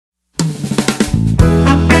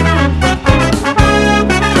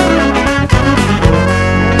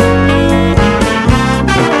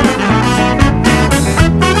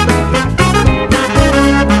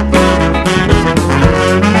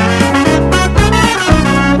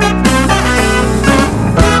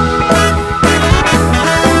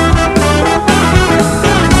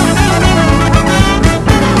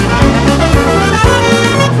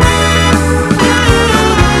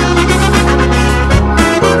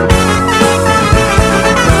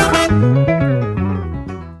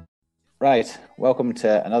right, welcome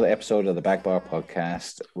to another episode of the Back Bar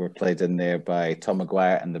Podcast. We're played in there by Tom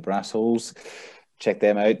McGuire and the Brass Holes. Check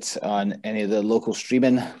them out on any of the local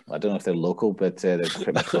streaming. I don't know if they're local, but they're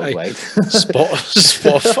pretty much worldwide.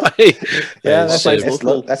 Spotify. Yeah,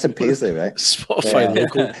 that's in Paisley, right? Spotify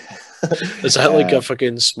local. Is that like a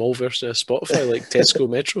fucking small version of Spotify, like Tesco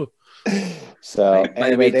Metro? So by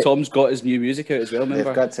the way, Tom's got his new music out as well. Remember?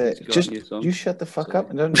 They've got to just you shut the fuck up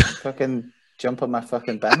and don't fucking jump on my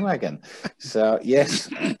fucking bandwagon. So yes,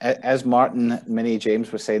 as Martin, Minnie,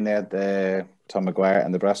 James were saying there, the Tom McGuire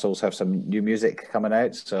and the Brass Holes have some new music coming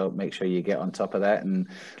out. So make sure you get on top of that and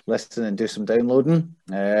listen and do some downloading.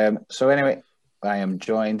 So anyway, I am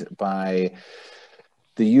joined by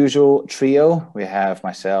the usual trio. We have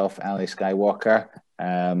myself, Ali Skywalker.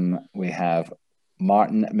 We have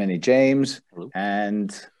Martin, Minnie, James,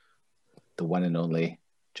 and the one and only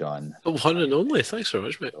John. The one and only. Thanks very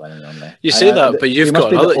much, mate. The one and only. You say that, but you've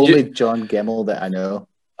got another. The only John Gemmell that I know.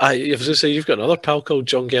 I was going to say you've got another pal called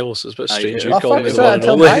John Gemmell, so it's a bit strange. You calling me the one and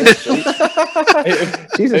only. Out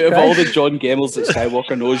of all the John Gemmells that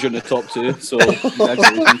Skywalker knows, you're in the top two. So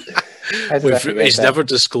congratulations. He's never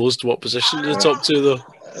disclosed what position in the top two, though.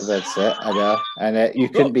 That's it. I know, and you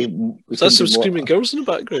couldn't be. That's some screaming girls in the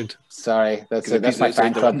background. Sorry, that's my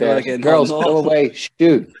fan club there. Again. Girls, go away!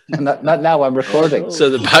 Shoot! Not now. I'm recording. So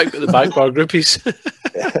the back bar groupies.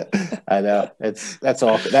 I know that's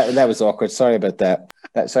awkward. That was awkward. Sorry about that.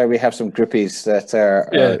 Sorry, we have some groupies that are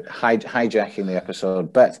hijacking the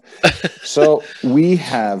episode. But so we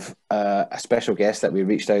have a special guest that we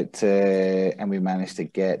reached out to, and we managed to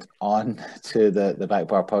get on to the Back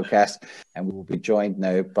Bar Podcast, and we will be joined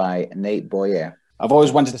now by Nate Boyer. I've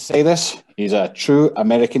always wanted to say this. He's a true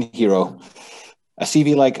American hero. A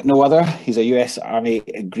CV like no other. He's a U.S. Army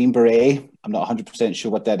Green Beret. I'm not 100%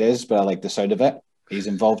 sure what that is, but I like the sound of it. He's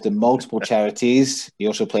involved in multiple charities. He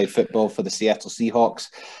also played football for the Seattle Seahawks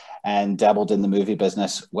and dabbled in the movie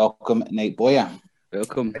business. Welcome, Nate Boyer.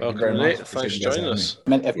 Welcome, Nate. Thanks for joining us.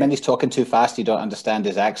 If Minnie's talking too fast, you don't understand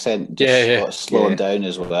his accent. Just slow him down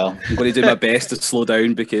as well. I'm going to do my best to slow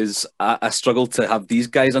down because I struggle to have these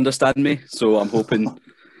guys understand me. So I'm hoping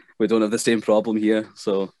we don't have the same problem here.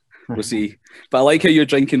 So we'll see. But I like how you're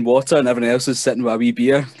drinking water and everyone else is sitting with a wee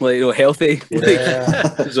beer, healthy.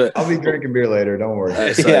 Yeah. I'll be drinking beer later. Don't worry.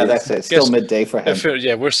 That's it. Still midday for him.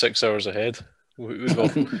 We're 6 hours ahead. We've all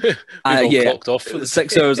clocked off.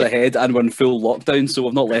 6 hours ahead, and we're in full lockdown, so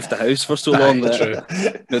we've not left the house for so long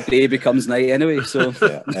that the day becomes night anyway. So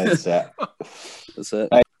that's it. That's it.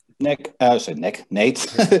 Nate. Good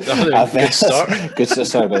start. Good start.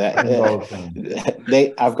 Sorry about that.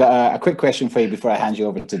 Nate, I've got a quick question for you before I hand you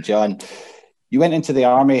over to John. You went into the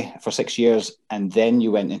army for 6 years and then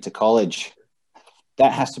you went into college.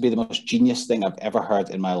 That has to be the most genius thing I've ever heard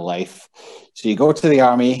in my life. So you go to the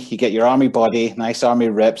army, you get your army body, nice army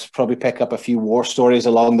rips, probably pick up a few war stories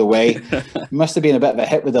along the way. Must have been a bit of a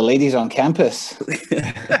hit with the ladies on campus.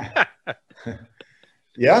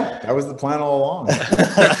 Yeah, that was the plan all along.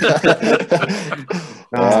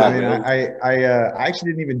 I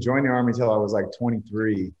actually didn't even join the army till I was like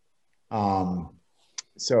 23.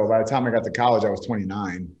 So by the time I got to college, I was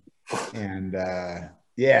 29, and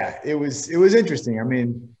it was interesting. I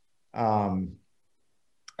mean, I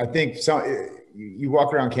think you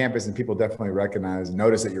walk around campus and people definitely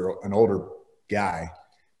notice that you're an older guy,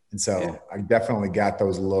 and so I definitely got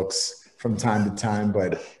those looks from time to time,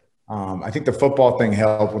 but. I think the football thing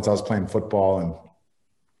helped once I was playing football,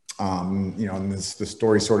 and the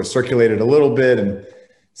story sort of circulated a little bit, and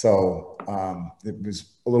so it was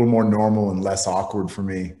a little more normal and less awkward for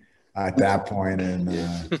me at that point. And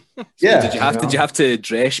did you have to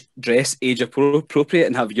dress age appropriate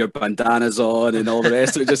and have your bandanas on and all the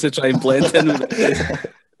rest of it just to try and blend in?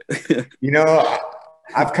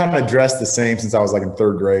 I've kind of dressed the same since I was like in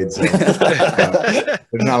third grade. So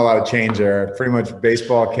there's not a lot of change there. Pretty much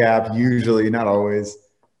baseball cap, usually, not always.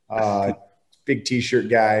 Big T-shirt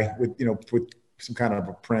guy with some kind of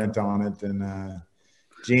a print on it, and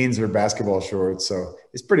jeans or basketball shorts. So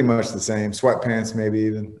it's pretty much the same. Sweatpants, maybe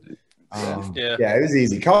even. It was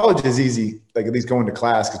easy. College is easy, like at least going to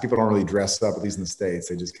class, because people don't really dress up, at least in the States.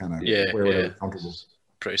 They just kind of wear whatever comfortable.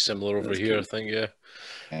 Pretty similar over here, I think.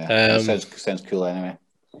 Sounds cool anyway.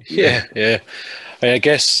 I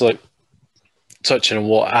guess like touching on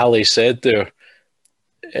what Ali said there,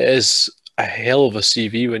 it is a hell of a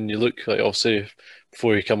CV when you look, like, obviously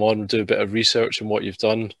before you come on and do a bit of research on what you've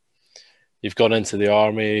done. You've gone into the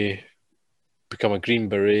army, become a Green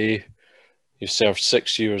Beret, you've served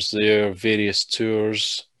 6 years there, various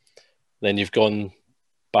tours, then you've gone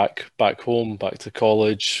back home, back to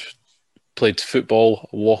college, played football,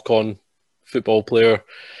 a walk-on football player.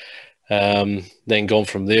 Then gone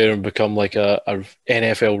from there and become like a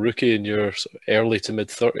NFL rookie in your sort of early to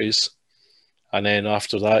mid-30s. And then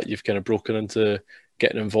after that, you've kind of broken into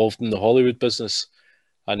getting involved in the Hollywood business.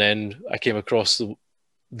 And then I came across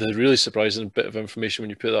the really surprising bit of information when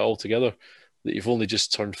you put that all together, that you've only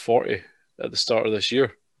just turned 40 at the start of this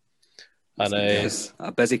year. And it's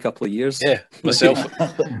a busy couple of years. Yeah,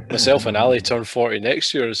 myself and Ali turn 40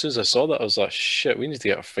 next year. As soon as I saw that, I was like, shit, we need to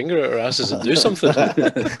get our finger out our asses and do something.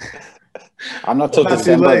 I'm not till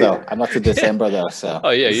December though. I'm not till December though. So. Oh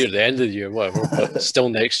yeah, you're the end of the year, whatever, but still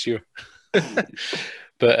next year.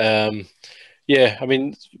 But yeah, I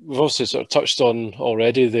mean, we've also sort of touched on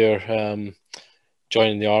already there,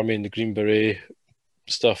 joining the army and the Green Beret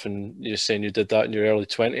stuff, and you're saying you did that in your early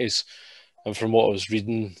 20s. And from what I was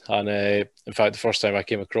reading, and in fact, the first time I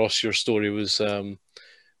came across your story was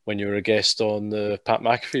when you were a guest on the Pat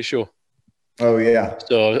McAfee show. Oh, yeah.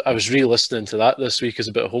 So I was re-listening to that this week as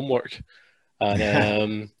a bit of homework.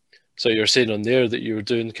 And so you were saying on there that you were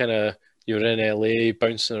doing you were in LA,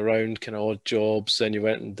 bouncing around, kind of odd jobs. Then you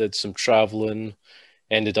went and did some traveling,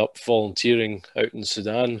 ended up volunteering out in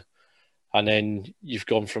Sudan. And then you've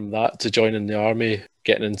gone from that to joining the army,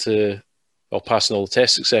 getting into, passing all the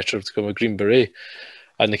tests, etc., to become a Green Beret.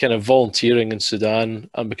 And the kind of volunteering in Sudan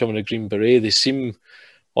and becoming a Green Beret, they seem,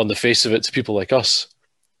 on the face of it, to people like us,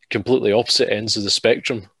 completely opposite ends of the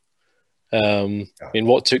spectrum. I mean,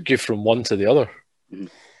 what took you from one to the other?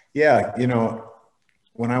 Yeah,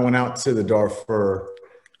 when I went out to the Darfur,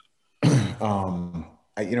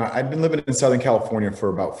 I'd been living in Southern California for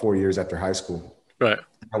about 4 years after high school. Right.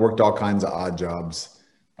 I worked all kinds of odd jobs,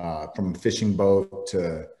 from fishing boat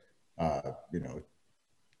to,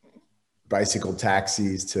 bicycle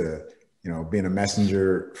taxis to, being a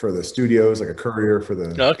messenger for the studios, like a courier for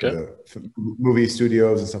the movie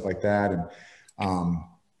studios and stuff like that. And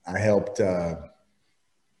I'd help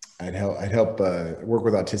work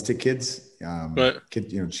with autistic kids, right.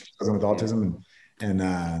 Kids with autism,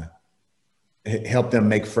 and help them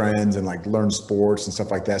make friends and like learn sports and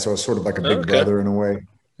stuff like that. So I was sort of like a big brother in a way.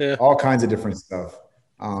 Yeah. All kinds of different stuff.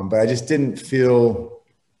 But I just didn't feel,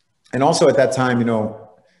 and also at that time,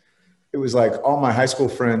 it was like all my high school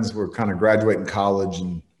friends were kind of graduating college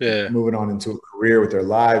and moving on into a career with their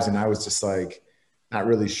lives. And I was just like, not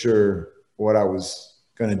really sure what I was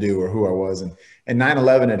going to do or who I was. And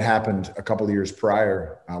 9/11 had happened a couple of years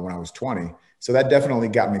prior, when I was 20. So that definitely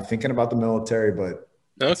got me thinking about the military, but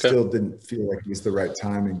it still didn't feel like it was the right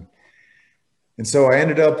timing. And so I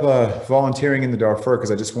ended up volunteering in the Darfur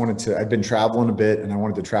because I just I'd been traveling a bit and I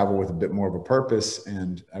wanted to travel with a bit more of a purpose.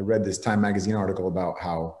 And I read this Time magazine article about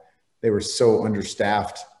how they were so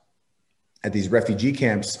understaffed at these refugee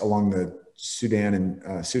camps along the Sudan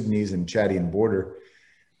and Sudanese and Chadian border.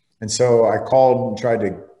 And so I called and tried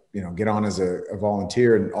to, get on as a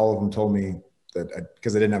volunteer, and all of them told me that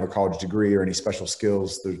because I didn't have a college degree or any special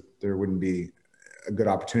skills, there wouldn't be a good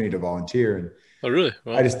opportunity to volunteer. And oh, really?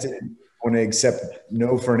 Wow. I just didn't want to accept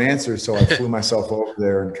no for an answer. So I flew myself over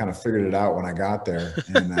there and kind of figured it out when I got there.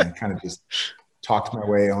 And I kind of just talked my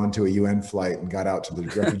way onto a UN flight and got out to the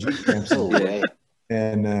refugee camps.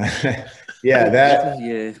 And that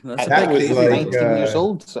was like 19 years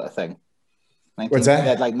old sort of thing. What's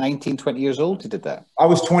that? Like 19, 20 years old, you did that? I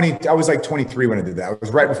was 20. I was like 23 when I did that. It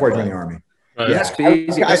was right before I joined the army. Right. Yeah, that's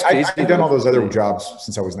crazy. I've done all those other jobs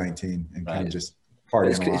since I was 19 and kind of just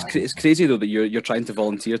partying. It's crazy though that you're trying to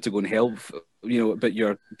volunteer to go and help, but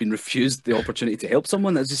you're being refused the opportunity to help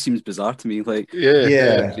someone. That just seems bizarre to me. Like,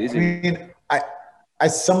 yeah. Crazy. I mean,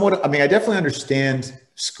 I definitely understand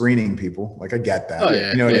screening people. Like I get that. Oh, yeah.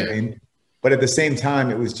 You know what I mean? But at the same time,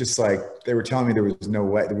 it was just like, they were telling me there was no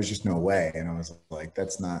way. There was just no way. And I was like,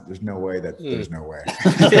 there's no way that there's no way.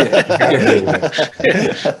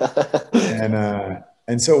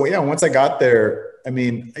 And so, yeah, once I got there, I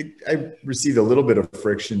mean, I received a little bit of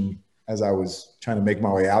friction as I was trying to make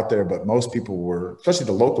my way out there. But most people were, especially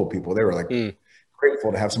the local people, they were like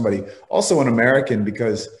grateful to have somebody, also an American,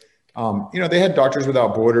 because, they had Doctors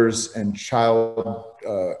Without Borders and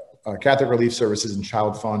Catholic Relief Services and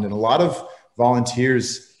Child Fund, and a lot of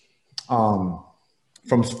volunteers from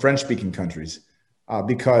French-speaking countries,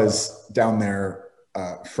 because down there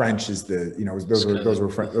French is those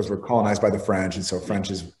were colonized by the French, and so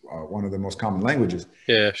French is one of the most common languages.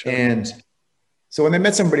 Yeah, sure. And so when they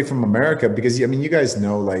met somebody from America, because you guys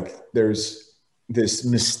know, like there's this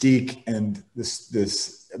mystique and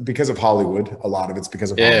this because of Hollywood. A lot of it's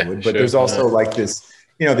because of Hollywood, but there's also like this.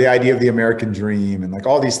 The idea of the American dream and like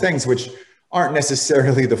all these things, which aren't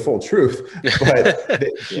necessarily the full truth, but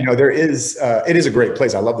there is, it is a great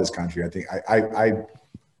place. I love this country. I think I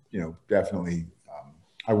definitely,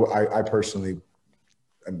 I personally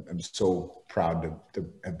I'm so proud to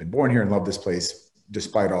have been born here and love this place,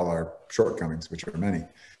 despite all our shortcomings, which are many.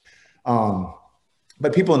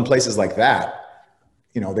 But people in places like that,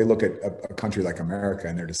 you know, they look at a country like America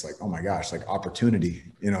and they're just like, oh my gosh, like opportunity,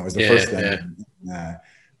 you know, is the first thing.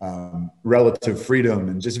 Relative freedom,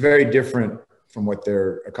 and just very different from what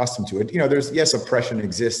they're accustomed to. It, you know, there's, yes, oppression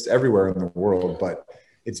exists everywhere in the world, but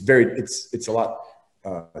it's a lot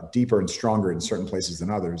deeper and stronger in certain places than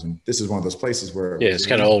others. And this is one of those places where it's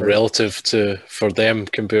kind of all relative for them,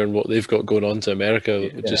 comparing what they've got going on to America,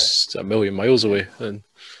 just a million miles away. And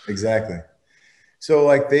exactly. So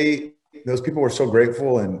like those people were so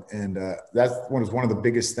grateful, and that was one of the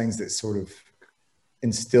biggest things that sort of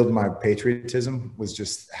instilled my patriotism, was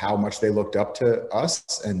just how much they looked up to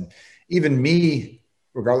us. And even me,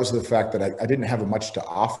 regardless of the fact that I didn't have much to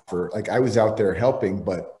offer, like I was out there helping,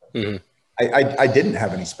 but I didn't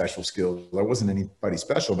have any special skills. I wasn't anybody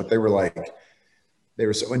special, but they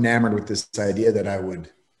were so enamored with this idea that I would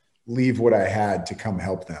leave what I had to come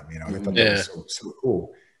help them. You know, I thought that was so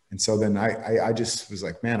cool. And so then I just was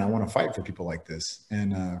like, man, I want to fight for people like this.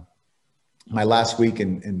 And my last week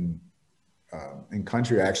in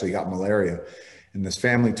country, I actually got malaria, and this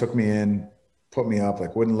family took me in, put me up,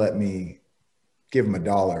 like wouldn't let me give them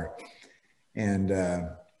 $1. And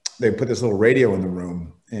they put this little radio in the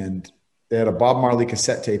room, and they had a Bob Marley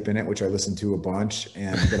cassette tape in it, which I listened to a bunch.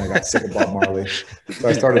 And then I got sick of Bob Marley. So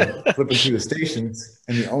I started flipping through the stations,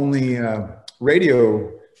 and the only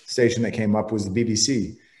radio station that came up was the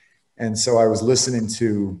BBC. And so I was listening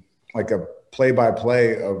to like a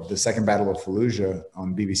play-by-play of the Second Battle of Fallujah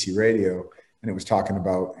on BBC Radio. And it was talking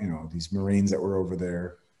about, you know, these Marines that were over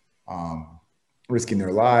there risking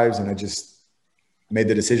their lives. And I just made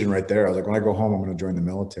the decision right there. I was like, when I go home, I'm going to join the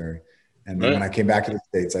military. And then when I came back to the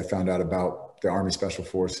States, I found out about the Army Special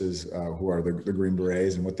Forces, who are the Green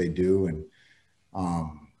Berets, and what they do. And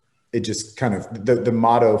it just kind of, the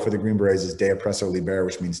motto for the Green Berets is De Oppresso Libere,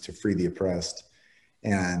 which means to free the oppressed.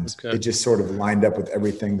 And it just sort of lined up with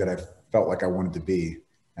everything that I felt like I wanted to be.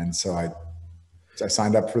 And so I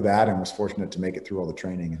signed up for that and was fortunate to make it through all the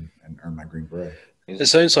training and earn my Green Beret. It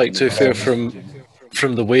sounds like, to be fair,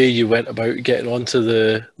 from the way you went about getting onto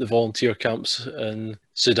the volunteer camps in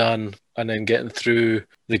Sudan and then getting through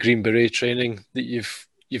the Green Beret training, that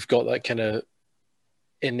you've got that kind of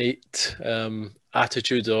innate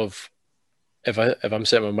attitude of, if I'm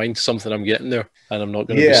setting my mind to something, I'm getting there, and I'm not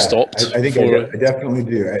going to be stopped. I think I definitely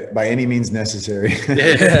do, by any means necessary.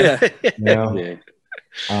 You know?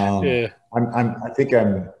 I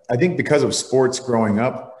think because of sports growing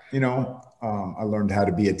up, you know, I learned how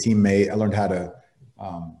to be a teammate. I learned how to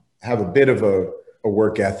have a bit of a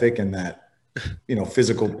work ethic, and that, you know,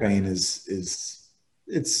 physical pain is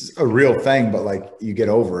it's a real thing, but like you get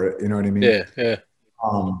over it. You know what I mean? Yeah.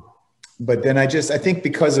 But then I think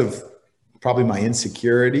because of probably my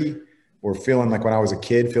insecurity, or feeling like when I was a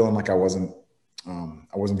kid, feeling like I wasn't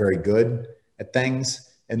very good at things.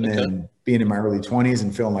 And then being in my early 20s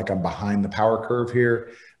and feeling like I'm behind the power curve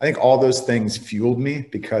here, I think all those things fueled me,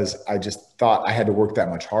 because I just thought I had to work that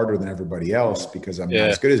much harder than everybody else, because I'm not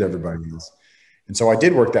as good as everybody is. And so I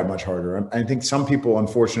did work that much harder. I think some people,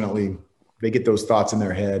 unfortunately, they get those thoughts in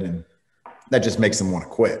their head, and that just makes them want to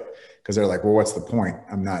quit, because they're like, well, what's the point?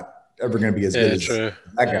 I'm not ever going to be as good as that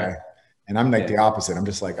guy. And I'm like the opposite. I'm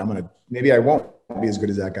just like, maybe I won't be as good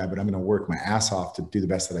as that guy, but I'm going to work my ass off to do the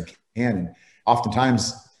best that I can. And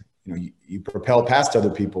oftentimes, you know, you propel past other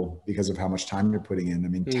people because of how much time you're putting in. I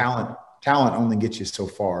mean, talent only gets you so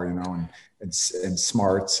far, you know, and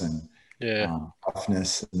smarts and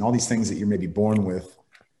toughness and all these things that you're maybe born with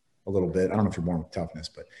a little bit. I don't know if you're born with toughness,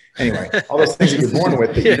 but anyway, all those things that you're born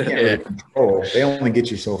with that you can't really control, they only get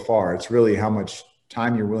you so far. It's really how much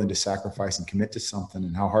time you're willing to sacrifice and commit to something,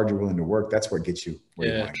 and how hard you're willing to work. That's what gets you where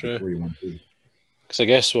you want to be. Because I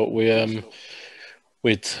guess what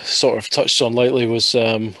we'd sort of touched on lightly was,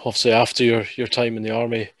 obviously after your time in the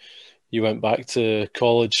Army, you went back to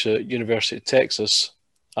college at University of Texas,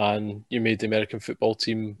 and you made the American football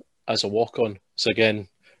team as a walk-on. So again,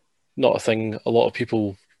 not a thing a lot of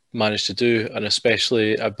people managed to do, and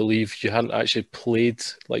especially, I believe you hadn't actually played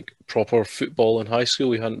like proper football in high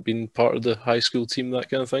school. You hadn't been part of the high school team, that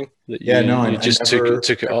kind of thing. You just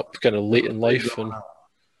took it up kind of late in life. And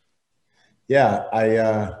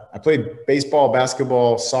I played baseball,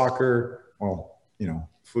 basketball, soccer. Well, you know,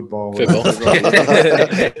 football. You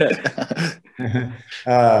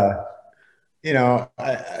know,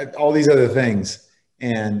 all these other things.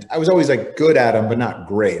 And I was always like good at them, but not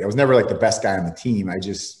great. I was never like the best guy on the team. I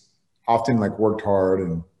just often like worked hard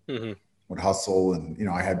and would hustle. And, you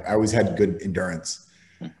know, I always had good endurance.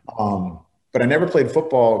 but I never played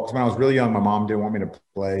football because when I was really young, my mom didn't want me to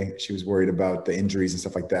play. She was worried about the injuries and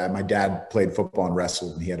stuff like that. My dad played football and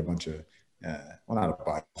wrestled, and he had a bunch of, well, not a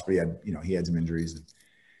bunch, but he had some injuries.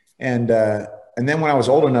 And then when I was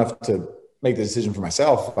old enough to make the decision for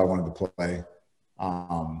myself if I wanted to play,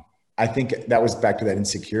 I think that was back to that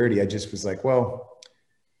insecurity. I just was like, well,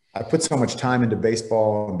 I put so much time into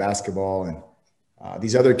baseball and basketball, and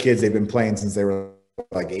these other kids, they've been playing since they were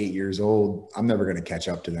like 8 years old. I'm never going to catch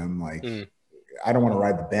up to them. Like, I don't want to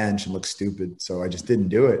ride the bench and look stupid. So I just didn't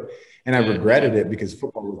do it. And I regretted it because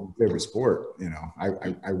football was my favorite sport. You know, I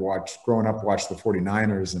growing up, watched the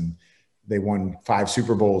 49ers, and they won 5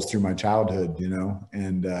 Super Bowls through my childhood, you know,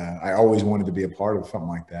 and I always wanted to be a part of something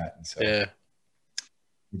like that. And so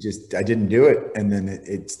I didn't do it. And then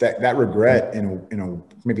it's that regret in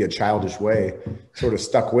maybe a childish way sort of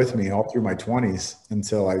stuck with me all through my 20s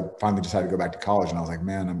until I finally decided to go back to college. And I was like,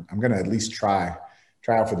 man, I'm going to at least try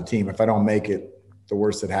out for the team. If I don't make it, the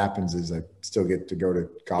worst that happens is I still get to go to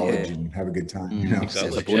college and have a good time. You know?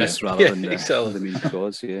 Exactly. It's a bonus rather than the main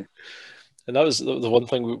cause. Yeah. And that was the one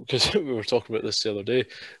thing, because we were talking about this the other day.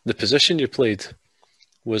 The position you played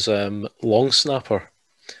was long snapper.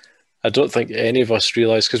 I don't think any of us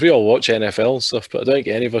realised, because we all watch NFL and stuff, but I don't think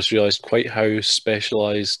any of us realised quite how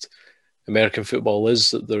specialised American football is,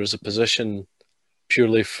 that there is a position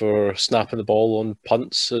purely for snapping the ball on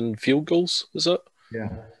punts and field goals, is it? Yeah.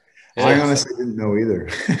 I honestly didn't know either.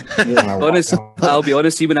 I'll be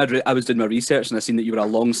honest, even I was doing my research and I seen that you were a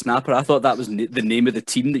long snapper. I thought that was the name of the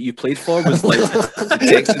team that you played for was like the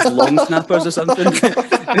Texas Long Snappers or something.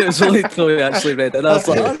 It was only until we actually read it. And I was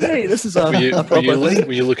like, oh, right, this is a proper thing.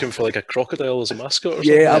 Were you looking for like a crocodile as a mascot or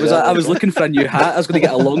something? Yeah, I was looking for a new hat. I was going to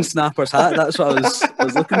get a long snapper's hat. That's what I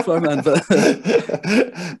was looking for, man. But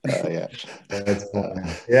that's funny.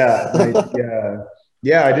 Yeah,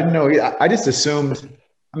 I didn't know. I just assumed.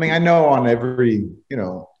 I mean, I know on every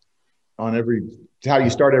how you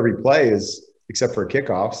start every play is, except for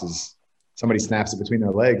kickoffs, is somebody snaps it between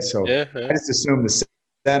their legs. So I just assume the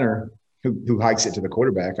center who hikes it to the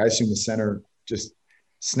quarterback, I assume the center just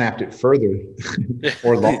snapped it further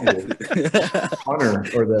or longer. Punter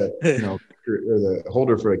or the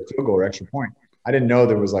holder for a field goal or extra point. I didn't know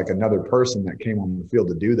there was like another person that came on the field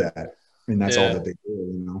to do that. And that's all that they do,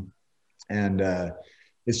 you know. And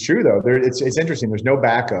it's true, though. It's interesting. There's no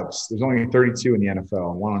backups. There's only 32 in the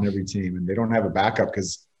NFL, one on every team. And they don't have a backup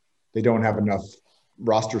because they don't have enough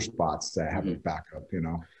roster spots to have a backup, you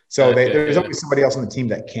know. So there's always somebody else on the team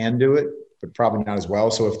that can do it, but probably not as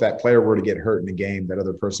well. So if that player were to get hurt in the game, that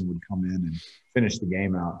other person would come in and finish the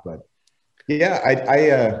game out. But, yeah,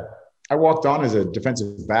 I walked on as a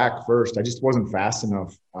defensive back first. I just wasn't fast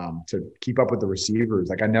enough to keep up with the receivers.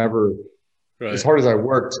 Like I never – as hard as I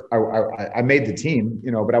worked, I made the team,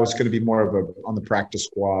 you know, but I was going to be more of on the practice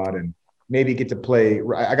squad and maybe get to play.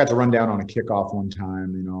 I got to run down on a kickoff one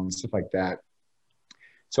time, you know, and stuff like that.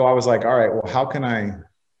 So I was like, all right, well,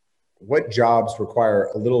 what jobs require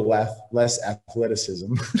a little less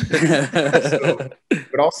athleticism?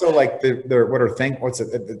 But also like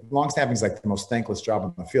long snapping is like the most thankless job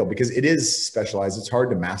on the field because it is specialized. It's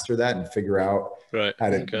hard to master that and figure out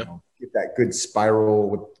how to get that good spiral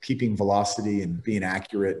with keeping velocity and being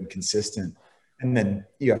accurate and consistent. And then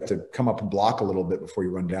you have to come up and block a little bit before you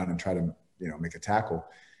run down and try to, you know, make a tackle.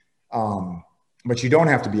 But you don't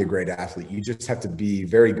have to be a great athlete. You just have to be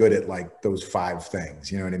very good at like those 5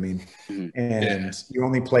 things. You know what I mean? And you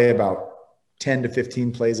only play about 10 to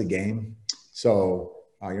 15 plays a game. So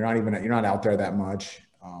you're not out there that much.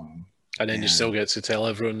 And then you still get to tell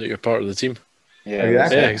everyone that you're part of the team. Yeah,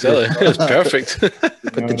 exactly. It's perfect.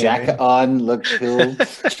 Put the jacket on, look cool.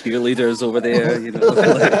 Cheerleaders over there, you know.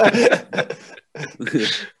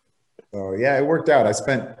 So yeah, it worked out. I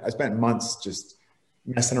spent months just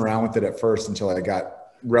messing around with it at first until I got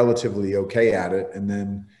relatively okay at it, and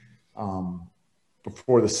then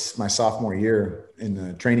before my sophomore year in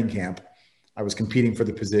the training camp, I was competing for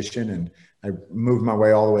the position, and I moved my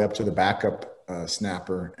way all the way up to the backup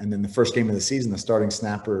snapper. And then the first game of the season, the starting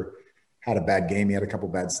snapper had a bad game. He had a couple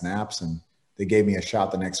bad snaps, and they gave me a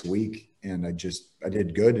shot the next week, and I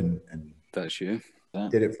did good, and that's you.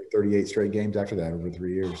 Did it for 38 straight games after that over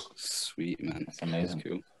 3 years. Sweet, man. That's amazing. That's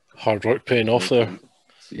cool. Hard work paying off there.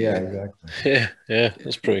 Yeah, exactly. Yeah,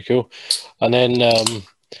 that's pretty cool. And then I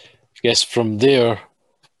guess from there,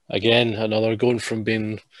 again, going from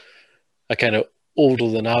being a kind of older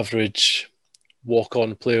than average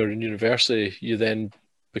walk-on player in university, you then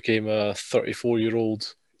became a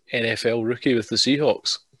 34-year-old NFL rookie with the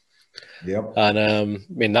Seahawks. Yep. And I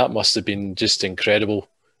mean, that must have been just incredible.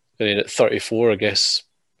 I mean, at 34, I guess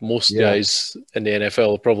most guys in the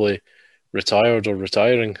NFL are probably retired or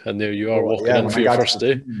retiring, and there you are walking in for your first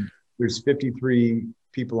day. There's 53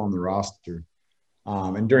 people on the roster.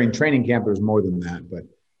 And during training camp, there's more than that. But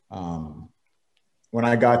when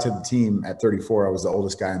I got to the team at 34, I was the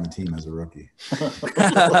oldest guy on the team as a rookie.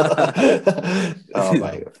 Oh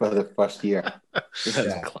my! For the first year,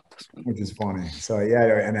 yeah, which is funny. So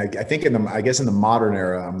yeah, and I think in the modern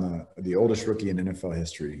era, I'm the oldest rookie in NFL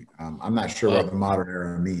history. I'm not sure what the modern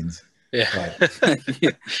era means. Yeah, but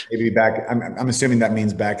maybe back. I'm assuming that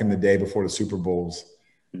means back in the day before the Super Bowls.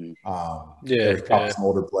 There was probably some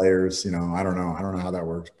older players. You know, I don't know how that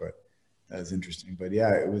works, but that's interesting. But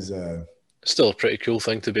yeah, it was still a pretty cool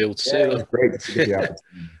thing to be able to say. It was great to get the opportunity,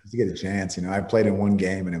 to get a chance. You know, I played in one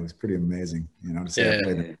game and it was pretty amazing. You know, to say I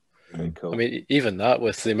played. Very cool. I mean, even that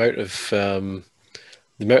with the amount of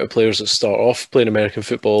players that start off playing American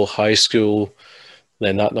football, high school,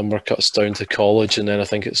 then that number cuts down to college, and then I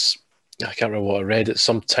think I can't remember what I read. It's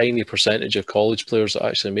some tiny percentage of college players that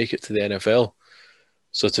actually make it to the NFL.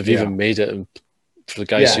 So to have even made it, and for the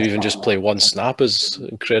guys who even just play one snap is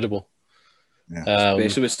incredible. Yeah.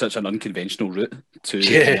 Especially with such an unconventional route to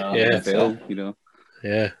NFL, you know.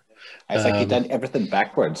 Yeah. It's like he did everything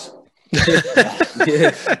backwards. That's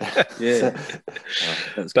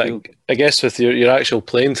cool. I guess with your actual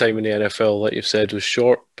playing time in the NFL, like you've said, was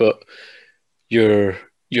short, but your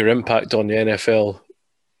impact on the NFL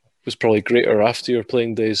was probably greater after your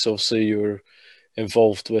playing days. Obviously, you were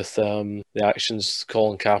involved with the actions,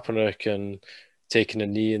 Colin Kaepernick and taking a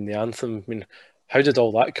knee in the anthem. I mean, how did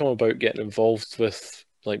all that come about, getting involved with,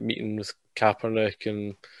 like, meeting with Kaepernick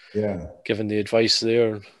and giving the advice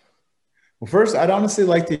there? Well, first, I'd honestly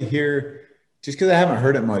like to hear, just because I haven't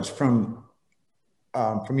heard it much, from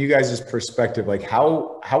you guys' perspective, like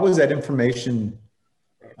how was that information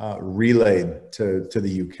relayed to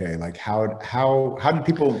the UK? Like how did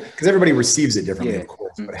people, because everybody receives it differently, of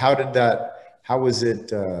course, but how did the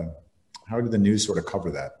news sort of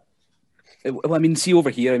cover that? Well, I mean, see over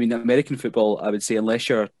here, I mean, American football, I would say, unless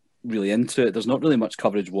you're really into it, there's not really much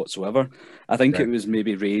coverage whatsoever. I think it was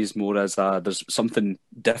maybe raised more as there's something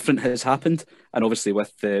different has happened, and obviously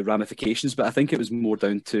with the ramifications, but I think it was more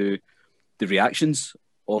down to the reactions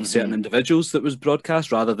of certain individuals that was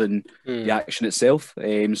broadcast rather than the action itself.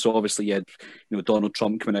 So obviously you had, Donald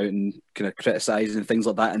Trump coming out and kind of criticising and things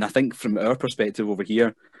like that, and I think from our perspective over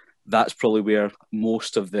here, that's probably where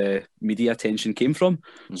most of the media attention came from.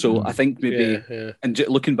 So I think maybe, and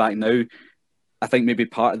looking back now, I think maybe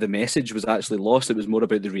part of the message was actually lost. It was more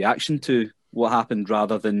about the reaction to what happened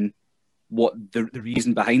rather than what the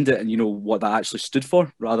reason behind it and, what that actually stood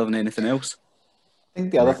for rather than anything else. I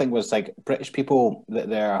think the other thing was, like, British people,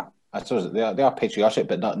 that I suppose they are patriotic,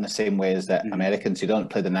 but not in the same way as that Americans who don't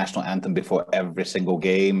play the national anthem before every single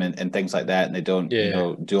game and things like that, and they don't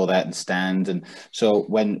do all that and stand. And so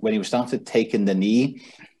when he started taking the knee,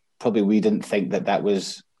 probably we didn't think that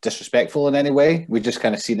was disrespectful in any way. We just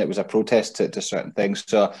kind of seen it was a protest to certain things.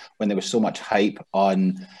 So when there was so much hype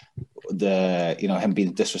on him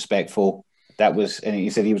being disrespectful, that was, and he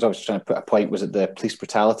said he was obviously trying to put a point. Was it the police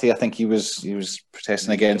brutality? I think he was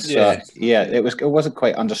protesting against. It wasn't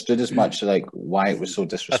quite understood as much, like, why it was so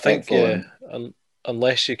disrespectful. I think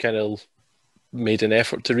unless you kind of made an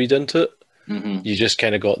effort to read into it, you just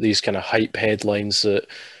kind of got these kind of hype headlines that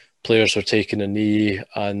players were taking a knee,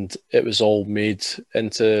 and it was all made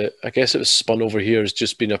into, I guess it was spun over here as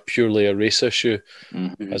just being purely a race issue,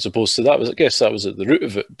 as opposed to that was at the root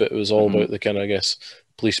of it, but it was all about the kind of, I guess,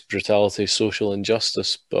 police brutality, social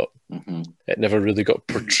injustice, but it never really got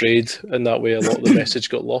portrayed in that way. A lot of the message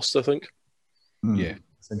got lost, I think. Yeah,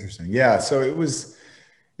 it's interesting. Yeah, so it was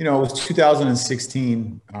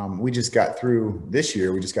 2016. We just got through this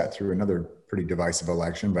year. We just got through another pretty divisive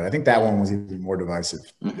election, but I think that one was even more divisive.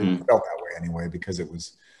 It felt that way anyway, because it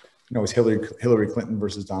was, it was Hillary Clinton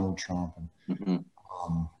versus Donald Trump. And,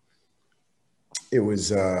 it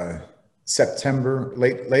was September,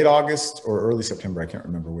 late August or early September, I can't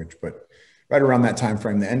remember which, but right around that time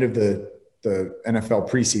frame, the end of the NFL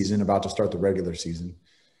preseason, about to start the regular season.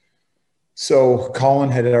 So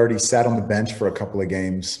Colin had already sat on the bench for a couple of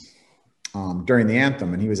games during the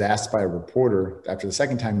anthem, and he was asked by a reporter after the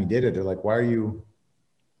second time he did it, they're like, "Why are you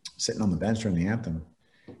sitting on the bench during the anthem?"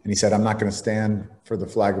 And he said, "I'm not going to stand for the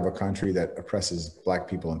flag of a country that oppresses Black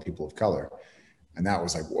people and people of color." And that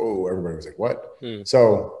was like, whoa, everybody was like, what?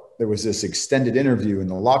 So there was this extended interview in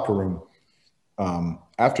the locker room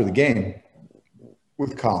after the game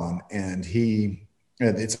with Colin, and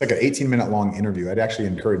it's like an 18-minute long interview. I'd actually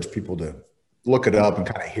encourage people to look it up and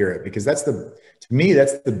kind of hear it, because to me,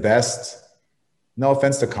 that's the best, no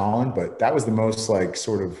offense to Colin, but that was the most, like,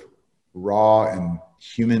 sort of raw and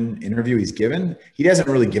human interview he's given. He hasn't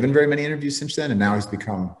really given very many interviews since then, and now he's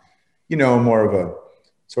become, more of a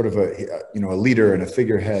sort of a leader and a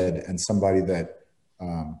figurehead and somebody that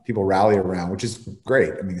people rally around, which is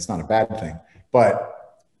great. I mean, it's not a bad thing,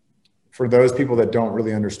 but for those people that don't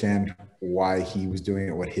really understand why he was doing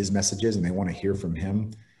it, what his message is, and they want to hear from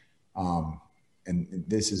him, and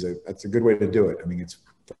that's a good way to do it. I mean, it's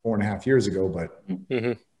 4.5 years ago, but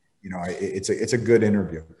it's a good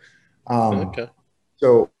interview. Okay.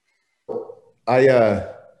 So I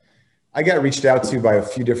got reached out to by a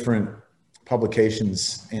few different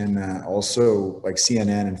publications, and also like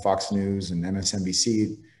CNN and Fox News and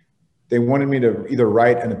MSNBC. They wanted me to either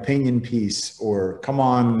write an opinion piece or come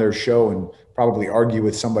on their show and probably argue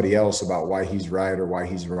with somebody else about why he's right or why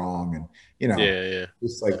he's wrong. And,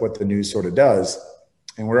 just like what the news sort of does.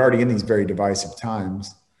 And we're already in these very divisive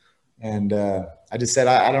times. And I just said,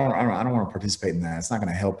 I don't want to participate in that. It's not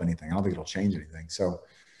going to help anything. I don't think it'll change anything. So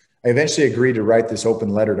I eventually agreed to write this open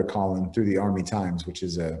letter to Colin through the Army Times, which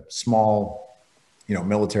is a small,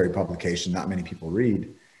 military publication not many people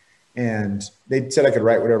read. And they said I could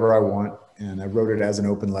write whatever I want. And I wrote it as an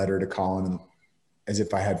open letter to Colin, as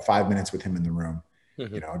if I had 5 minutes with him in the room,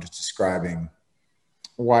 just describing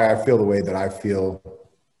why I feel the way that I feel,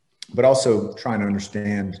 but also trying to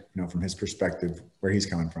understand, from his perspective, where he's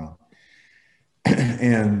coming from.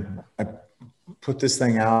 And I put this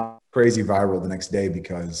thing out crazy viral the next day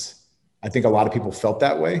because I think a lot of people felt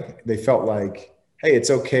that way. They felt like, hey, it's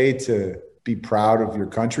okay to be proud of your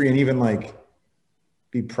country and even like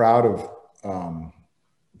be proud of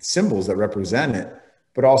symbols that represent it,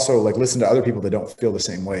 but also like listen to other people that don't feel the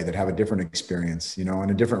same way, that have a different experience,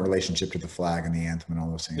 and a different relationship to the flag and the anthem and all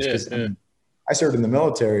those things. I mean, I served in the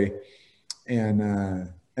military,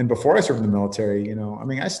 and before I served in the military,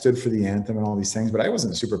 I stood for the anthem and all these things, but I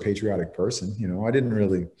wasn't a super patriotic person. I didn't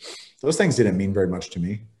really, those things didn't mean very much to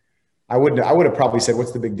me. I would have probably said,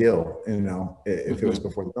 what's the big deal? If it was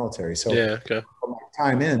before the military. So for my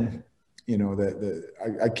time in,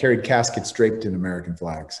 I carried caskets draped in American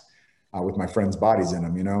flags with my friends' bodies in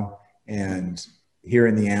them, and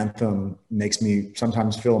hearing the anthem makes me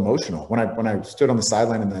sometimes feel emotional. When I stood on the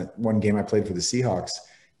sideline in that one game I played for the Seahawks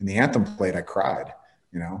and the anthem played, I cried,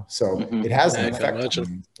 so it has an effect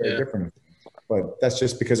on me. It's very different, but that's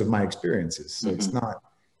just because of my experiences. So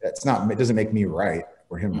it doesn't make me right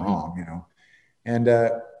or him wrong,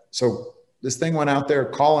 And so this thing went out there.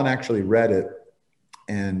 Colin actually read it,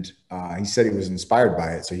 and he said he was inspired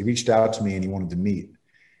by it. So he reached out to me and he wanted to meet.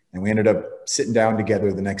 And we ended up sitting down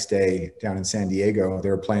together the next day down in San Diego. They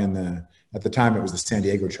were playing at the time it was the San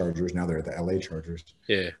Diego Chargers. Now they're at the LA Chargers.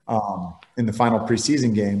 Yeah. In the final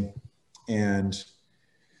preseason game. And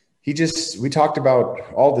we talked about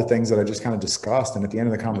all the things that I just kind of discussed. And at the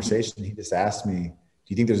end of the conversation, he just asked me, do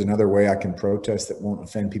you think there's another way I can protest that won't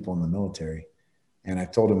offend people in the military? And I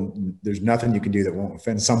told him, there's nothing you can do that won't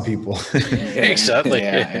offend some people. Exactly.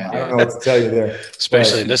 I don't know what to tell you there.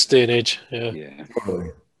 Especially in this day and age. Yeah.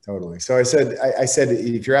 Totally. So I said,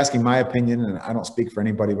 if you're asking my opinion, and I don't speak for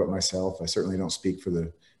anybody but myself, I certainly don't speak for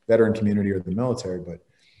the veteran community or the military, but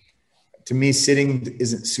to me, sitting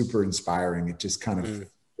isn't super inspiring. It just kind of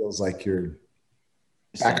feels like you're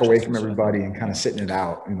back away from everybody and kind of sitting it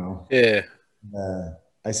out, Yeah.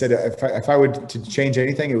 I said, if I would to change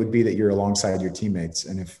anything, it would be that you're alongside your teammates.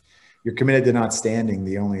 And if you're committed to not standing,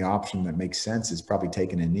 the only option that makes sense is probably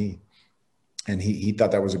taking a knee. And he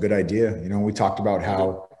thought that was a good idea. We talked about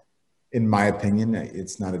how, in my opinion,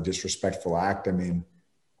 it's not a disrespectful act. I mean,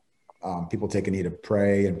 people take a knee to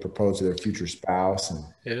pray and propose to their future spouse. And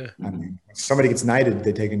I mean, if somebody gets knighted,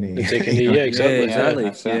 they take a knee. They take a knee, exactly.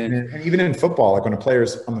 And even in football, like when a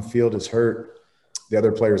player's on the field is hurt, the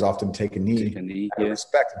other players often take a knee out of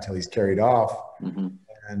respect until he's carried off.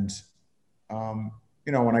 And,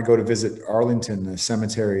 when I go to visit Arlington, the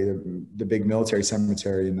cemetery, the big military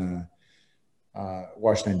cemetery in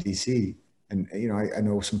Washington, D.C., and, I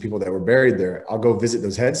know some people that were buried there. I'll go visit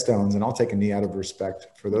those headstones and I'll take a knee out of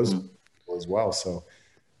respect for those people as well. So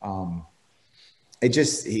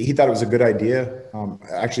he thought it was a good idea.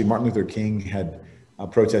 Actually, Martin Luther King had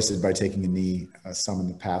protested by taking a knee some in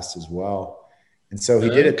the past as well. And so he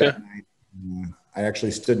did it that night. I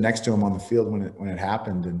actually stood next to him on the field when it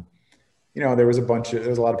happened. And, there was a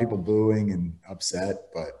lot of people booing and upset,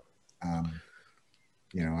 but I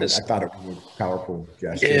thought it was a powerful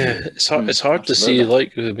gesture. Yeah, it's hard to see.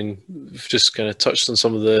 Like, I mean, we've just kind of touched on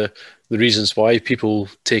some of the reasons why people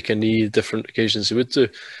take a knee at different occasions they would do.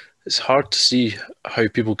 It's hard to see how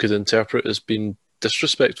people could interpret it as being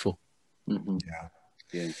disrespectful.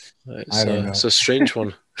 It's a strange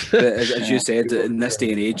one. But as you said, in this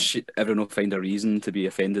day and age, everyone will find a reason to be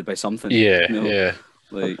offended by something. Yeah.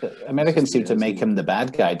 Like, the Americans seemed to make him the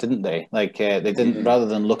bad guy, didn't they? Like they didn't, rather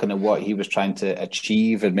than looking at what he was trying to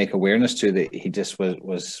achieve and make awareness to, that he just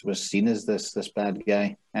was seen as this bad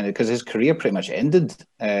guy, and because his career pretty much ended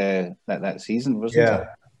that season, wasn't it?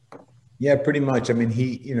 Yeah, pretty much. I mean,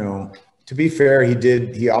 he, to be fair,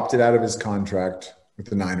 he opted out of his contract with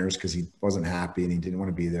the Niners because he wasn't happy and he didn't want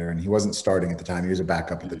to be there, and he wasn't starting at the time. He was a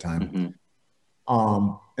backup at the time.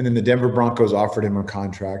 And then the Denver Broncos offered him a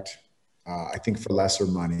contract, I think for lesser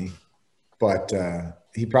money, but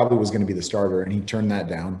he probably was going to be the starter, and he turned that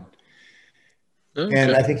down. Okay.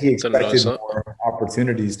 And I think he expected more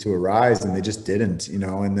opportunities to arise, and they just didn't,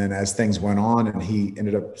 And then as things went on, and he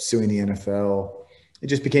ended up suing the NFL, it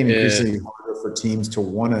just became increasingly harder for teams to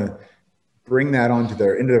want to bring that into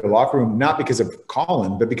their locker room, not because of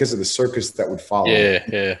Colin, but because of the circus that would follow.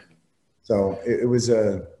 Yeah. So it was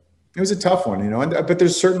a tough one, but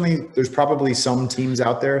there's probably some teams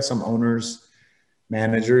out there, some owners,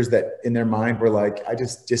 managers that in their mind were like, I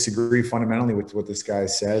just disagree fundamentally with what this guy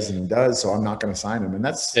says and does, so I'm not going to sign him. And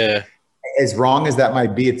that's as wrong as that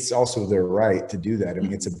might be, it's also their right to do that. I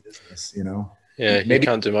mean, it's a business, Yeah, maybe you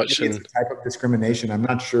can't do much. It's a type of discrimination. I'm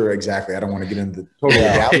not sure exactly. I don't want to get into the total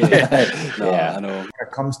legality. I know. When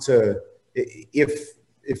it comes to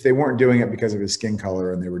if they weren't doing it because of his skin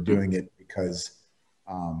color and they were doing it because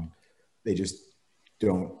they just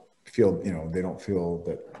don't feel, they don't feel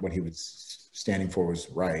that what he was standing for was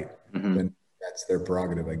right, then that's their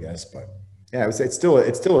prerogative, I guess. But yeah, it's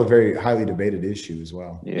still a very highly debated issue as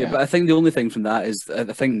well. Yeah, but I think the only thing from that is I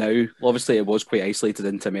think now, obviously it was quite isolated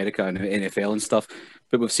into America and NFL and stuff,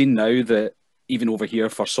 but we've seen now that even over here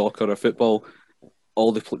for soccer or football,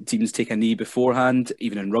 all the teams take a knee beforehand,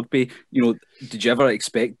 even in rugby. Did you ever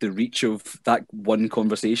expect the reach of that one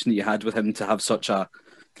conversation that you had with him to have such a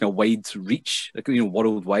kind of wide reach,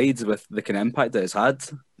 worldwide, with the kind of impact that it's had?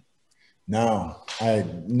 No, I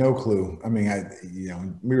had no clue. I mean,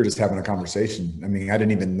 we were just having a conversation. I mean, I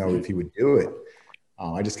didn't even know if he would do it.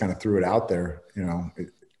 I just kind of threw it out there.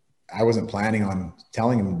 I wasn't planning on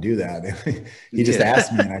telling him to do that. He just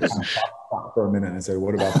asked me, and I kind of talked for a minute and I said,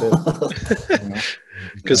 "What about this?"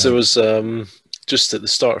 Because there was just at the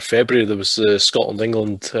start of February, there was the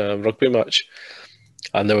Scotland-England rugby match.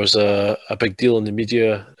 And there was a big deal in the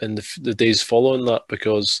media in the days following that,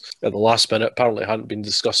 because at the last minute, apparently it hadn't been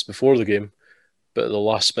discussed before the game, but at the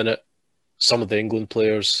last minute, some of the England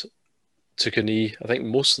players took a knee, I think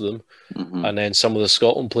most of them, and then some of the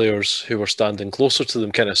Scotland players who were standing closer to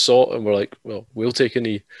them kind of saw it and were like, well, we'll take a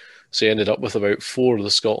knee. So you ended up with about 4 of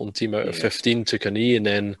the Scotland team out of 15 took a knee, and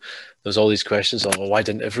then there's all these questions of, why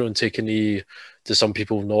didn't everyone take a knee? Do some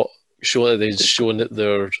people not show that they've shown that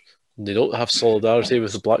they don't have solidarity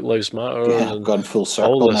with the Black Lives Matter? Yeah, and gone full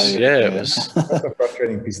circle all this. now. Yeah, it was. That's a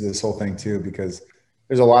frustrating piece of this whole thing too, because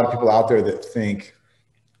there's a lot of people out there that think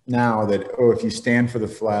now that, if you stand for the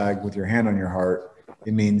flag with your hand on your heart,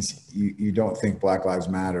 it means you don't think Black Lives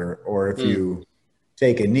Matter, or if you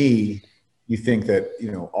take a knee, you think that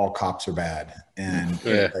all cops are bad, and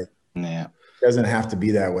it doesn't have to be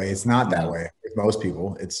that way. It's not that way with most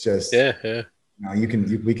people. It's just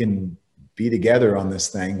we can be together on this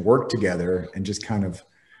thing, work together, and just kind of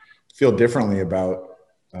feel differently about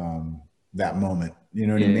that moment. You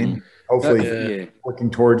know what I mean? Hopefully working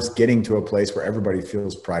towards getting to a place where everybody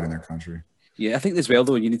feels pride in their country. Yeah, I think as well,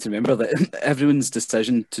 though, you need to remember that everyone's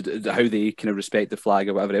decision to how they kind of respect the flag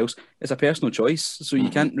or whatever else is a personal choice. So you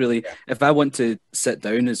can't really, if I want to sit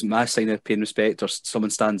down as my sign of paying respect, or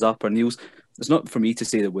someone stands up or kneels, it's not for me to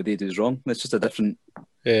say that what they do is wrong. It's just a different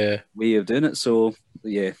way of doing it. So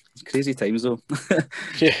it's crazy times though.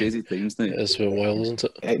 Crazy times now. It's a bit wild, isn't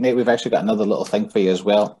it? Hey, Nate, we've actually got another little thing for you as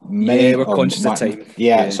well. We're conscious of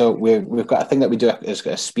time. So we've got a thing that we do is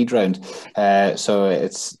a speed round. So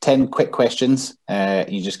it's 10 quick questions.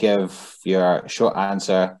 You just give your short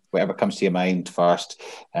answer, whatever comes to your mind first.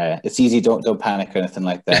 It's easy. Don't panic or anything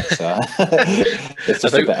like that. So it's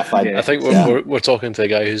just a bit of fun. I think we're talking to a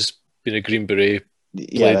guy who's been a Green Beret.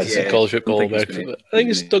 Played college football America. I think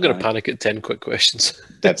he's still going to panic at 10 quick questions.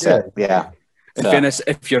 That's it. Yeah. In fairness,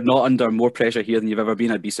 if you're not under more pressure here than you've ever been,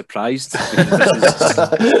 I'd be surprised. There's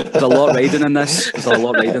a lot riding in this.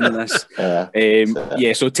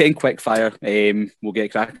 So 10 quick fire. We'll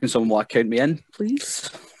get cracking. Someone will count me in, please.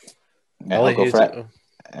 I'll go for it.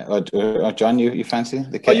 Or John, you fancy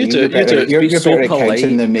the count? You do. You're better at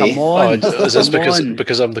counting than me. Come on. Is this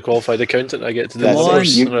because I'm the qualified accountant? I get to do That's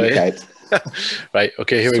first. You count. Right.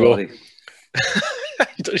 Okay. Here we go. You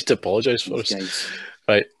don't need to apologise for us.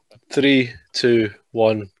 Right. 3, 2,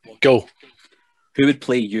 1, go. Who would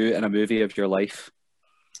play you in a movie of your life?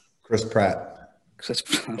 Chris Pratt.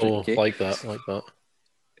 Okay. Like that.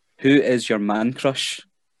 Who is your man crush?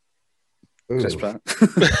 Chris Pratt.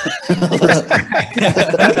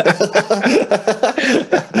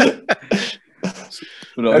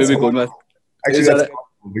 No, who are we going with? Actually, that's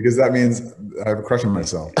because that means I have a crush on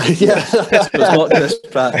myself. Yeah. So it's not Chris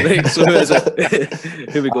Pratt. Right, so who is it?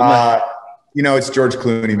 Who are we going with? It's George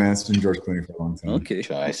Clooney, man. It's been George Clooney for a long time. Okay.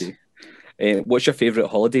 Choice. Okay. What's your favourite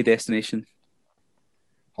holiday destination?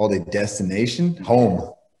 Holiday destination?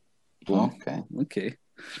 Home. Okay. Okay.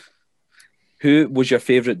 Who was your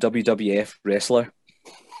favourite WWF wrestler?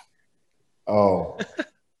 Oh,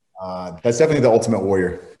 that's definitely the Ultimate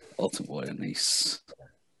Warrior. Ultimate Warrior, nice.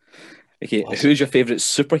 Okay, awesome. Who's your favourite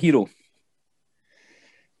superhero?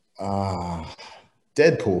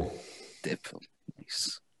 Deadpool. Deadpool,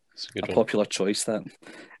 nice. A popular choice, that.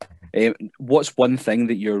 What's one thing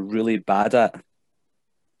that you're really bad at?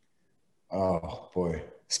 Oh, boy.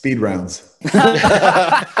 Speed rounds.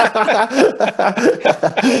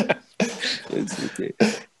 Okay.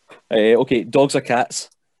 Okay, dogs or cats?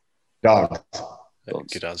 Dogs.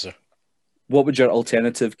 Good answer. What would your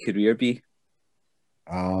alternative career be?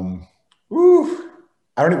 I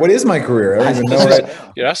don't. What is my career? I don't even know. Right?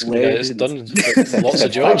 You're asking me. It's done lots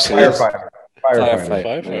of jobs. Firefighter.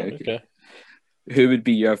 Right, okay. Who would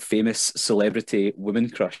be your famous celebrity woman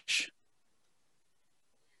crush?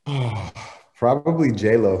 Probably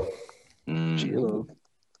J-Lo. J-Lo.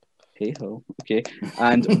 Hey ho. Okay.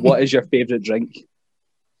 And what is your favorite drink?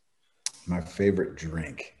 My favorite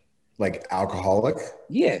drink, like alcoholic.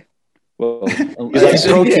 Yeah. Well, like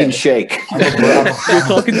protein shake. You're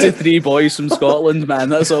talking to three boys from Scotland, man.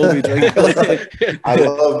 That's all we drink. I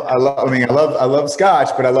love Scotch,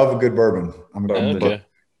 but I love a good bourbon. I'm a good bourbon.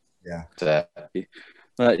 Yeah. That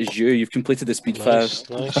is you. You've completed the speed nice.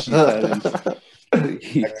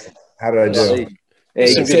 How did I do?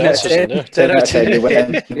 10 out of 10. 10 out of 10. You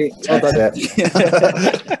win.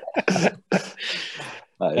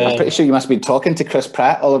 I'm pretty sure you must be talking to Chris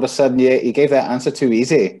Pratt. All of a sudden, you gave that answer too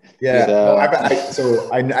easy. Yeah.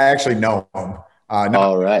 I actually know him.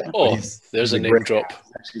 All right. Oh, there's a name drop.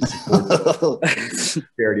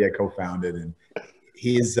 Charity I co-founded, and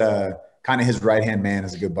he's kind of his right-hand man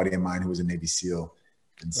is a good buddy of mine who was a Navy SEAL.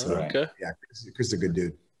 And so, yeah, Chris is a good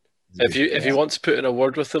dude. If you want to put in a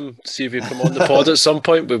word with him, see if you come on the pod at some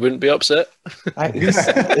point, we wouldn't be upset.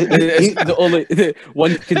 The only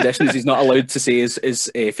one condition is he's not allowed to say his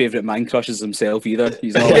favourite man crush is himself either.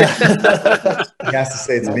 He's not. He has to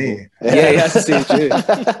say it's me. Yeah, he has to say it's you.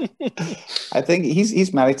 I think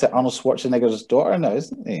he's married to Arnold Schwarzenegger's daughter now,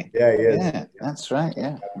 isn't he? Yeah, he is. Yeah, that's right.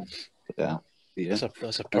 Yeah. That's a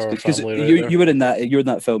power family. Right you were in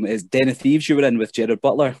that film. It's Den of Thieves. You were in with Gerard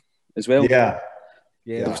Butler as well. Yeah.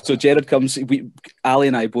 So Gerard comes. Ali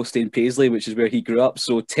and I both stay in Paisley, which is where he grew up.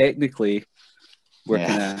 So technically, we're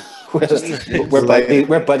kind of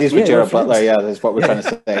we're buddies with Gerard Butler. Yeah, that's what we're trying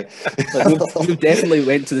to say. we definitely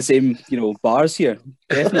went to the same bars here.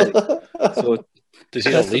 Definitely. So does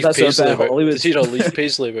he not leave Paisley? Does he not leave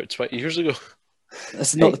Paisley about 20 years ago?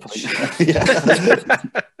 That's not the point.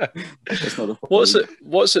 That's not the point.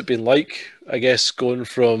 What's it been like? I guess going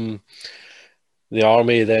from the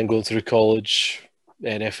army, then going through college,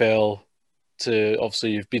 NFL, to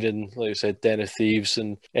obviously you've been in, like I said, Den of Thieves,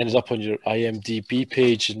 and ended up on your IMDb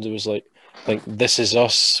page, and there was like This Is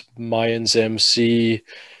Us, Mayans MC.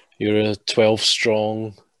 You're a 12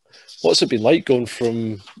 strong. What's it been like going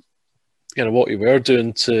from kind of what you were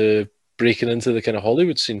doing to breaking into the kind of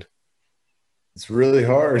Hollywood scene? It's really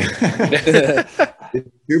hard. It's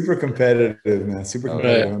super competitive, man. Super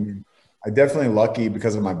competitive. Right. I mean, I'm definitely lucky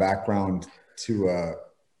because of my background to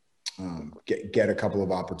get a couple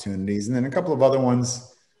of opportunities, and then a couple of other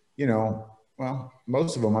ones. Well,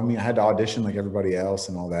 most of them. I mean, I had to audition like everybody else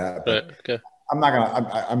and all that. Right. Okay.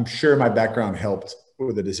 I'm sure my background helped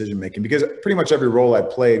with the decision making, because pretty much every role I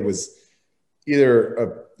played was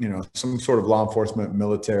either some sort of law enforcement,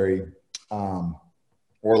 military, or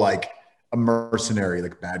like a mercenary,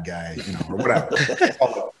 like bad guy, or whatever.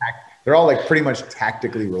 They're all like pretty much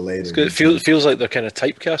tactically related. It feels like they're kind of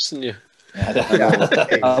typecasting you.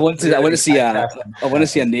 I want to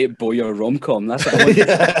see a Nate Boyer rom-com. That's what I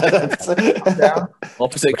want.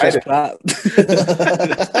 Opposite Chris Pratt. That's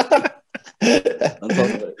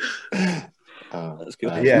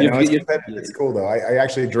good. It's cool though. I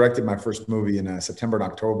actually directed my first movie in September and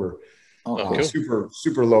October. Cool.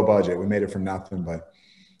 Super low budget. We made it from nothing, but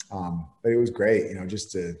it was great.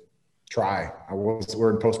 Just to try.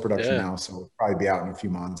 We're in post-production now, so we'll probably be out in a few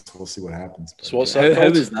months. We'll see what happens. So what's that? How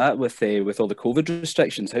was that with all the COVID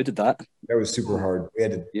restrictions? How did that? That was super hard. We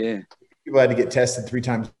had to. People had to get tested 3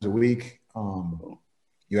 times a week.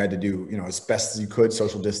 You had to do as best as you could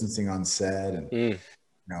social distancing on set, and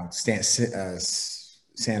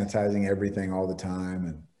sanitizing everything all the time.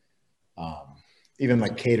 And even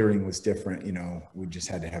like catering was different. You know, we just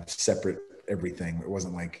had to have separate everything. It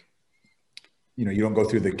wasn't like, you know, you don't go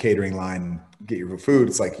through the catering line and get your food.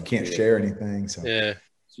 It's like you can't share anything. So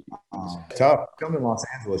tough. Filmed in Los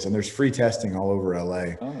Angeles, and there's free testing all over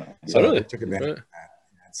LA. So really? we took advantage of that.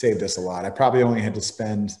 It saved us a lot. I probably only had to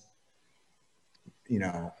spend, you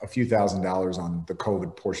know, a few $1,000s on the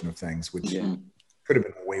COVID portion of things, which could have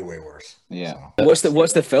been way worse. Yeah. So.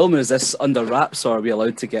 What's the film? Is this under wraps, or are we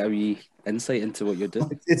allowed to get a wee insight into what you're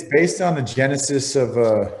doing? It's based on the genesis of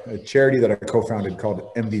a charity that I co-founded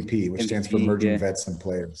called MVP, which stands for Emerging Vets and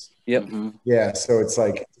Players. Yep. Yeah. So it's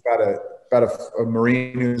like about a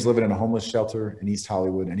Marine who's living in a homeless shelter in East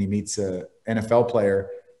Hollywood, and he meets a NFL player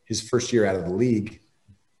his first year out of the league,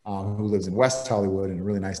 who lives in West Hollywood in a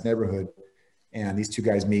really nice neighborhood. And these two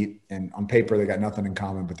guys meet, and on paper they got nothing in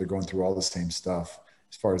common, but they're going through all the same stuff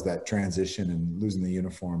as far as that transition and losing the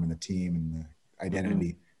uniform and the team and the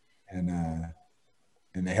identity, and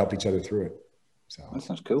they help each other through it. So that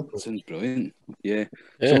sounds cool. That sounds brilliant. Yeah.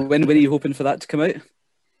 So when are you hoping for that to come out?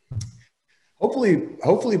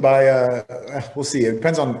 Hopefully by we'll see. It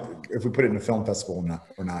depends on if we put it in a film festival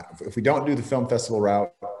or not. If we don't do the film festival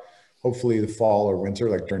route, hopefully the fall or winter,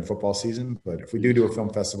 like during football season. But if we do a film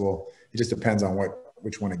festival, it just depends on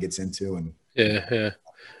which one it gets into. And I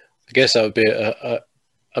guess that would be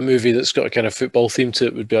a movie that's got a kind of football theme to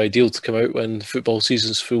it. Would be ideal to come out when the football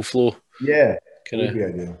season's full flow. Yeah, kind of be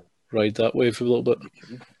ideal. Ride that wave a little bit.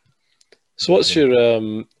 So what's your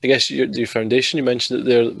I guess your foundation? You mentioned it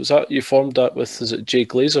there. Was that you formed that with? Is it Jay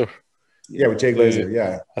Glazer? Yeah, with Jay Glazer.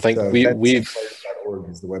 Yeah, I think so we've. .org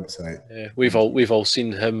is the website. Yeah, we've all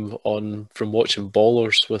seen him on from watching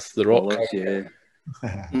Ballers with The Rock.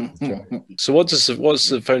 So what's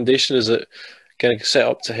the foundation? Is it kind of set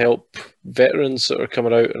up to help veterans that are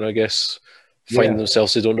coming out and I guess find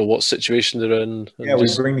themselves, they don't know what situation they're in? Yeah, we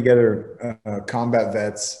bring together combat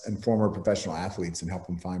vets and former professional athletes and help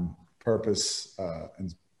them find purpose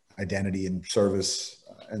and identity and service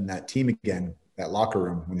and that team again, that locker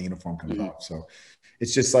room when the uniform comes off. So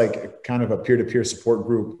it's just like kind of a peer-to-peer support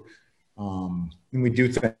group. And we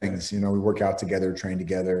do things, you know, we work out together, train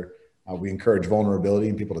together. We encourage vulnerability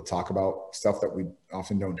and people to talk about stuff that we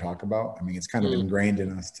often don't talk about. I mean, it's kind of ingrained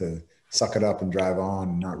in us to suck it up and drive on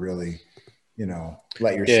and not really, you know,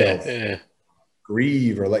 let yourself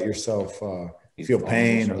grieve or let yourself feel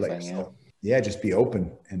pain or let yourself, just be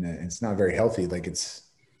open. And it's not very healthy. Like it's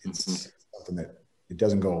something that it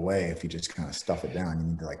doesn't go away if you just kind of stuff it down. You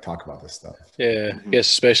need to like talk about this stuff. Yeah, I guess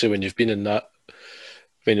especially when you've been in that. I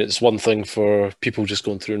mean, it's one thing for people just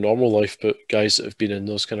going through normal life, but guys that have been in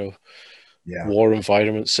those kind of war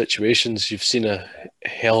environment situations, you've seen a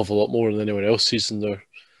hell of a lot more than anyone else sees in their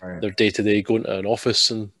day-to-day going to an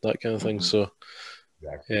office and that kind of thing. So,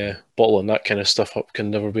 bottling that kind of stuff up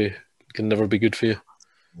can never be good for you.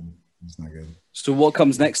 It's not good. So what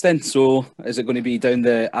comes next then? So is it going to be down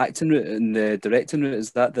the acting route and the directing route?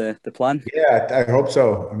 Is that the plan? Yeah, I hope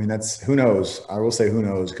so. I mean, who knows? I will say who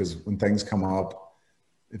knows, because when things come up,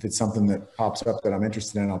 if it's something that pops up that I'm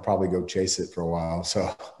interested in, I'll probably go chase it for a while.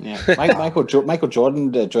 So Michael Jordan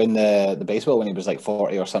joined the baseball when he was like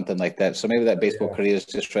 40 or something like that. So maybe that baseball career is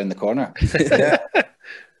just around the corner.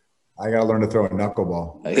 I got to learn to throw a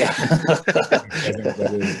knuckleball.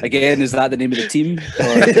 Again, is that the name of the team?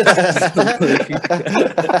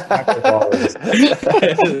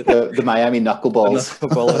 the Miami Knuckleballs.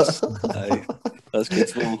 That's good.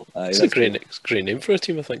 It's a great name for a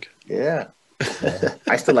team, I think. Yeah.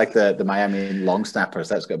 I still like the Miami Long Snappers.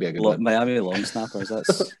 That's got to be a good one. Miami Long Snappers.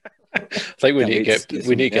 That's. I think we need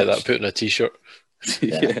to get that put in a t-shirt.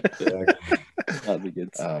 That'd be good.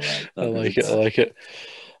 Oh, right. I like it.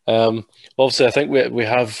 Obviously, I think we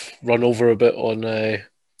have run over a bit on a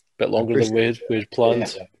bit longer than we had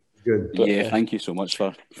planned. Yeah. Good. But, thank you so much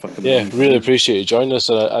for coming. Yeah, really appreciate you joining us.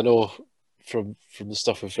 And I know from the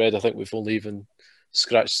stuff we've read, I think we've only even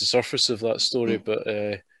scratched the surface of that story, but.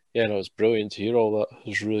 No, it's brilliant to hear all that. It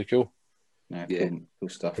was really cool. Cool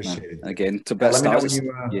stuff. Appreciate it. Again, to let me know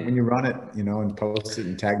when you run it, you know, and post it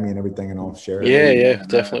and tag me and everything, and I'll share it. Yeah,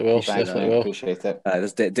 definitely will. Appreciate it.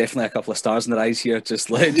 There's definitely a couple of stars in their eyes here. Just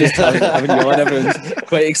having you on, everyone's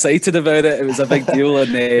quite excited about it. It was a big deal,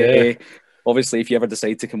 and obviously, if you ever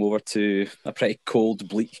decide to come over to a pretty cold,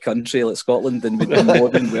 bleak country like Scotland, then we'd be more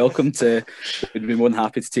than welcome to. We'd be more than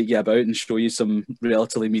happy to take you about and show you some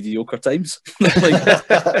relatively mediocre times. Man,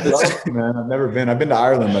 I've never been. I've been to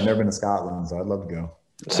Ireland, but I've never been to Scotland, so I'd love to go.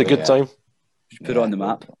 It's a good time. Put it on the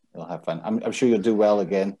map. You'll have fun. I'm sure you'll do well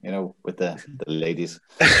again. You know, with the ladies,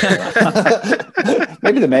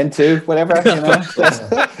 maybe the men too. Whatever. You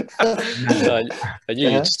know. I knew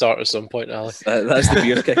you'd start at some point, Ali. That's the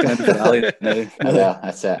beer kicking in for Ali now. I know,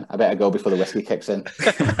 that's it. I better go before the whiskey kicks in.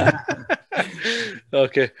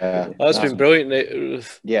 Okay, that's been brilliant, Nate.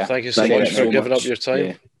 Yeah, thank you so much for giving up your time.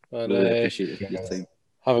 Yeah. And Really appreciate your time.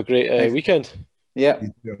 have a great weekend. Yeah,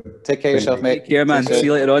 take care of yourself, mate. Take care, man. See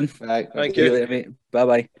you later on. Bye. Thank See you. you later, mate.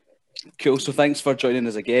 Bye. Cool. So thanks for joining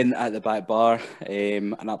us again at the back bar.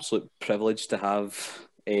 An absolute privilege to have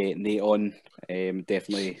Nate on.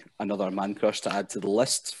 Definitely another man crush to add to the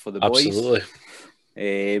list for the boys. Absolutely.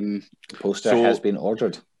 Poster has been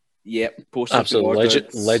ordered. Yep. Poster.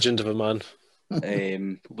 Absolute legend of a man.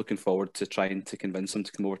 Looking forward to trying to convince him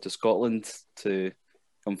to come over to Scotland to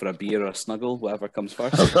come for a beer or a snuggle, whatever comes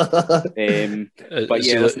first. But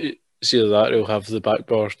yeah, it's either that or he'll have the back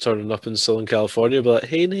bar turning up in Southern California, but like,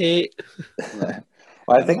 hey Nate.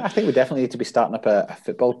 Well, I think we definitely need to be starting up a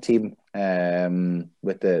football team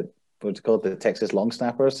with the what's it called, the Texas Long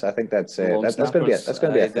Snappers. I think that's going to be a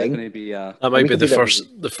thing. That might be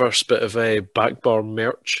the first bit of a back bar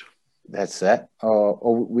merch. That's it.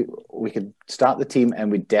 Or we could start the team,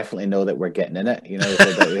 and we definitely know that we're getting in it. You know,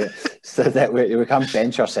 so that we can't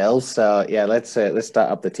bench ourselves. So yeah, let's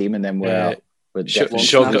start up the team, and then we're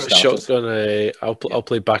shotgun. I'll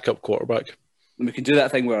play backup quarterback. And we can do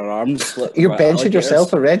that thing with our arms. You're benching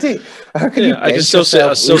yourself already. How can you bench I can still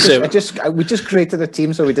yourself? We just created a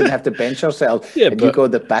team so we didn't have to bench ourselves. Yeah, and you go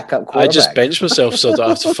the backup quarterback. I just bench myself so I don't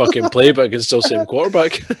have to fucking play, but I can still say I'm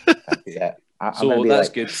quarterback. Yeah. So that's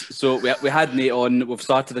good. So we had Nate on. We've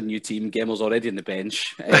started a new team. Gemmel's already on the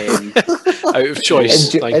bench. Out of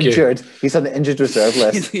choice. Injured. He's on the injured reserve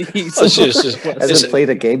list. Hasn't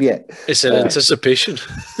played a game yet. It's an anticipation.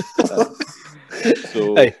 So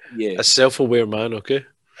hey, yeah, a self-aware man. Okay.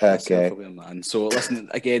 Self-aware man. So listen,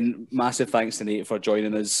 again, massive thanks to Nate for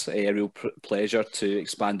joining us. A real pleasure to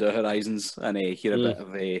expand our horizons and hear a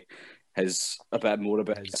bit more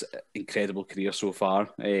about his incredible career so far.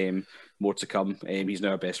 More to come. He's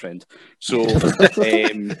now our best friend. So,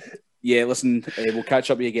 yeah, listen, we'll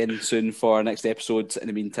catch up with you again soon for our next episode. In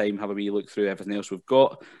the meantime, have a wee look through everything else we've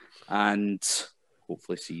got, and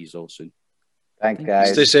hopefully see you all soon. Thanks,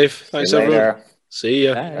 guys. Stay safe. Thanks, everyone. See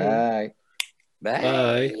ya. Bye.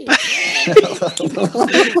 Bye. Bye.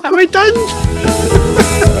 Am I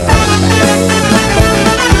done?